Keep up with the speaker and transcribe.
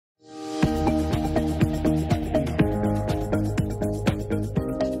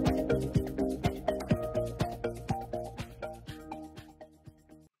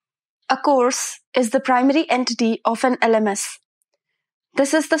course is the primary entity of an LMS.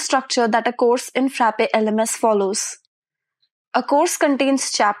 This is the structure that a course in Frappe LMS follows. A course contains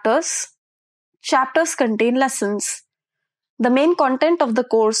chapters. Chapters contain lessons. The main content of the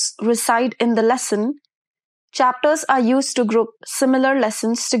course reside in the lesson. Chapters are used to group similar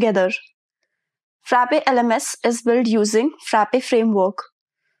lessons together. Frappe LMS is built using Frappe framework.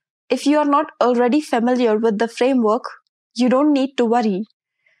 If you are not already familiar with the framework, you don't need to worry.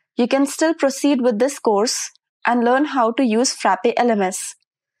 You can still proceed with this course and learn how to use Frappe LMS.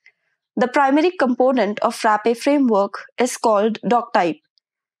 The primary component of Frappe framework is called doc type.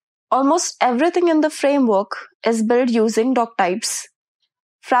 Almost everything in the framework is built using doc types.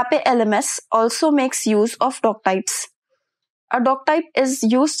 Frappe LMS also makes use of doc types. A doc type is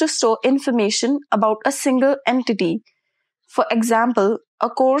used to store information about a single entity. For example, a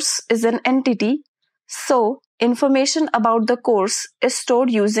course is an entity, so information about the course is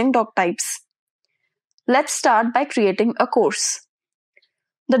stored using doc types. Let's start by creating a course.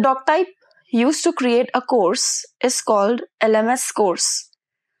 The doc type used to create a course is called LMS course.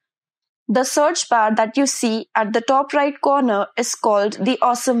 The search bar that you see at the top right corner is called the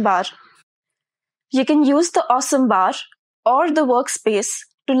awesome bar. You can use the awesome bar or the workspace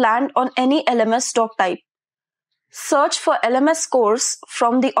to land on any LMS doc type. Search for LMS course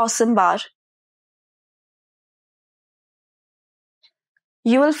from the awesome bar.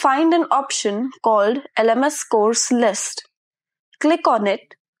 You will find an option called LMS course list. Click on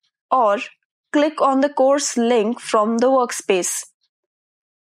it or click on the course link from the workspace.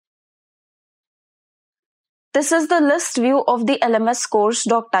 This is the list view of the LMS course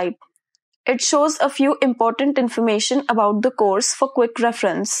doc type. It shows a few important information about the course for quick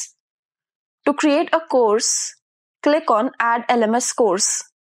reference. To create a course, click on Add LMS Course.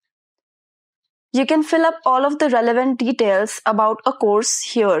 You can fill up all of the relevant details about a course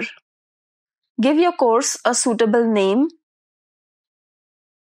here. Give your course a suitable name.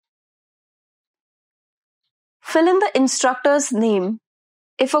 Fill in the instructor's name.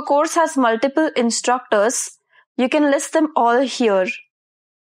 If a course has multiple instructors, you can list them all here.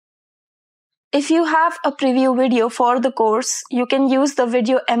 If you have a preview video for the course, you can use the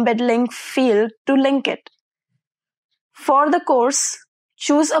video embed link field to link it. For the course,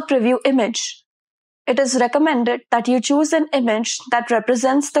 choose a preview image. It is recommended that you choose an image that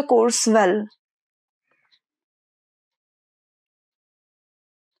represents the course well.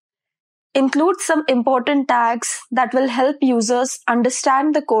 Include some important tags that will help users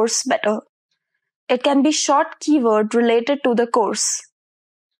understand the course better. It can be short keyword related to the course.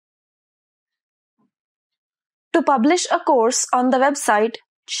 To publish a course on the website,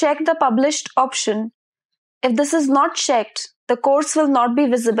 check the Published option. If this is not checked, the course will not be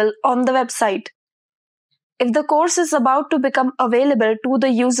visible on the website. If the course is about to become available to the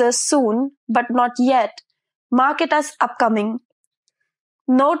users soon, but not yet, mark it as upcoming.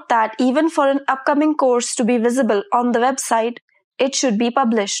 Note that even for an upcoming course to be visible on the website, it should be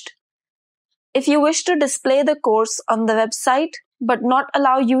published. If you wish to display the course on the website, but not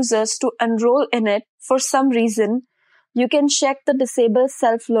allow users to enroll in it for some reason, you can check the Disable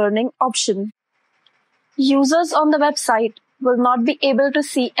Self-Learning option. Users on the website will not be able to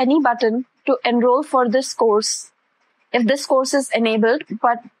see any button to enroll for this course if this course is enabled,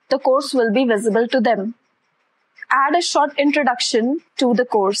 but the course will be visible to them. Add a short introduction to the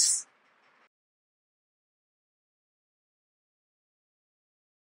course.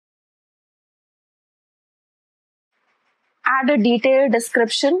 Add a detailed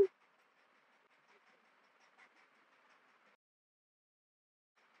description.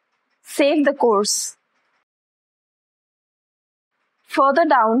 Save the course. Further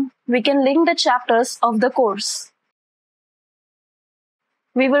down, we can link the chapters of the course.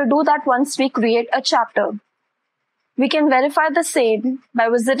 We will do that once we create a chapter. We can verify the same by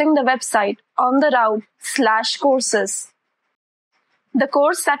visiting the website on the route /courses. The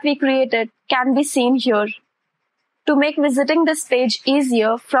course that we created can be seen here. To make visiting this page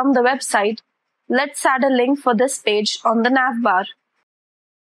easier from the website, let's add a link for this page on the nav bar.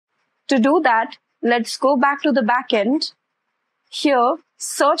 To do that, let's go back to the backend. Here,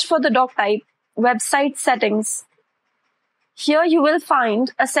 search for the doc type, Website Settings. Here you will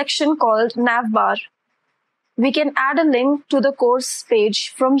find a section called Navbar. We can add a link to the course page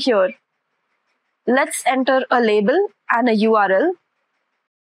from here. Let's enter a label and a URL.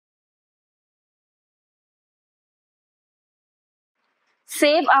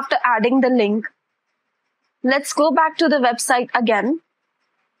 Save after adding the link. Let's go back to the website again.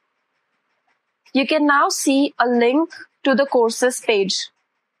 You can now see a link to the courses page.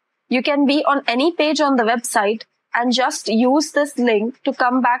 You can be on any page on the website and just use this link to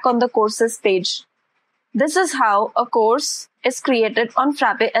come back on the courses page. This is how a course is created on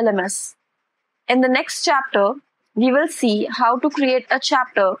Frappe LMS. In the next chapter, we will see how to create a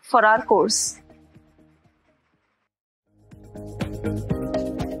chapter for our course.